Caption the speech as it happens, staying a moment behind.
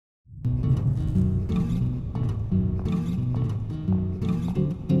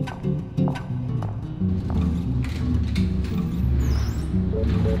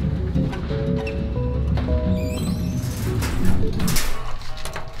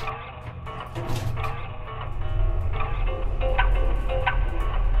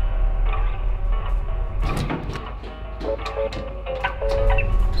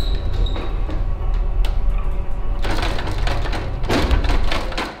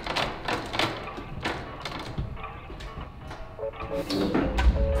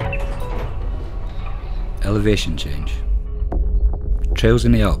elevation change. Trails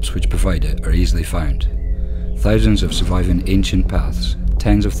in the Alps which provide it are easily found. Thousands of surviving ancient paths,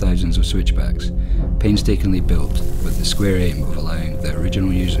 tens of thousands of switchbacks, painstakingly built with the square aim of allowing the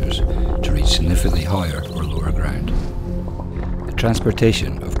original users to reach significantly higher or lower ground. The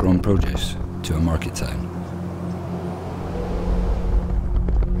transportation of grown produce to a market town.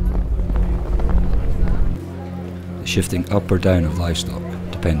 The shifting up or down of livestock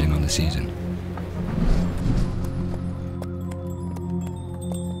depending on the season.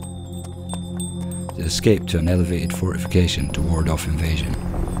 The escape to an elevated fortification to ward off invasion.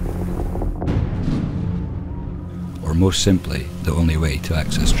 Or most simply, the only way to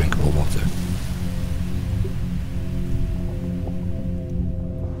access drinkable water.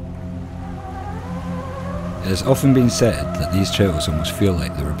 It has often been said that these trails almost feel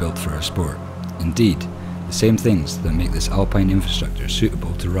like they were built for a sport. Indeed, the same things that make this alpine infrastructure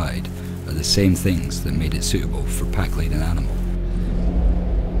suitable to ride are the same things that made it suitable for pack-laden animal.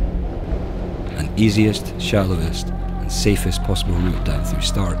 An easiest, shallowest and safest possible route down through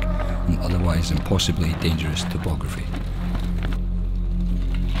stark and otherwise impossibly dangerous topography.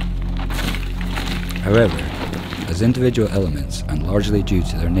 However, as individual elements and largely due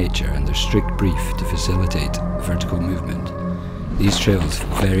to their nature and their strict brief to facilitate vertical movement, these trails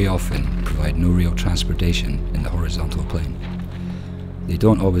very often provide no real transportation in the horizontal plane. They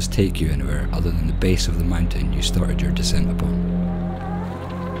don't always take you anywhere other than the base of the mountain you started your descent upon.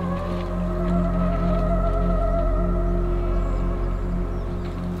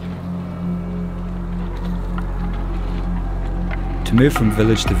 To move from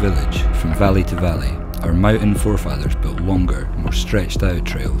village to village, from valley to valley, our mountain forefathers built longer, more stretched out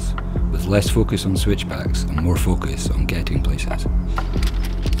trails, with less focus on switchbacks and more focus on getting places.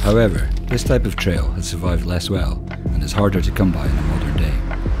 However, this type of trail has survived less well and is harder to come by in a modern day.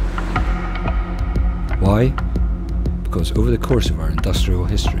 Why? Because over the course of our industrial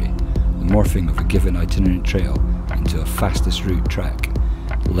history, the morphing of a given itinerant trail into a fastest route track,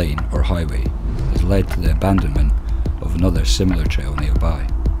 lane or highway has led to the abandonment of another similar trail nearby.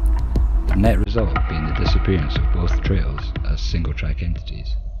 The net result being the disappearance of both trails as single track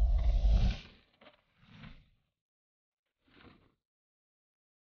entities.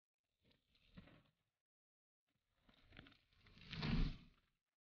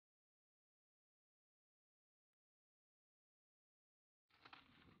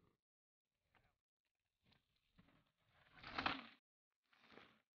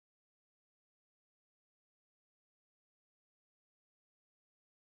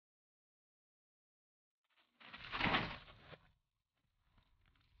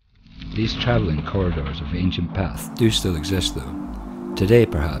 These travelling corridors of ancient paths do still exist though, today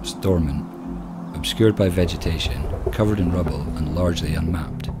perhaps dormant, obscured by vegetation, covered in rubble and largely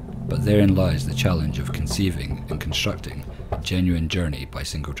unmapped, but therein lies the challenge of conceiving and constructing a genuine journey by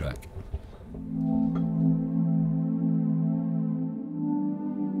single track.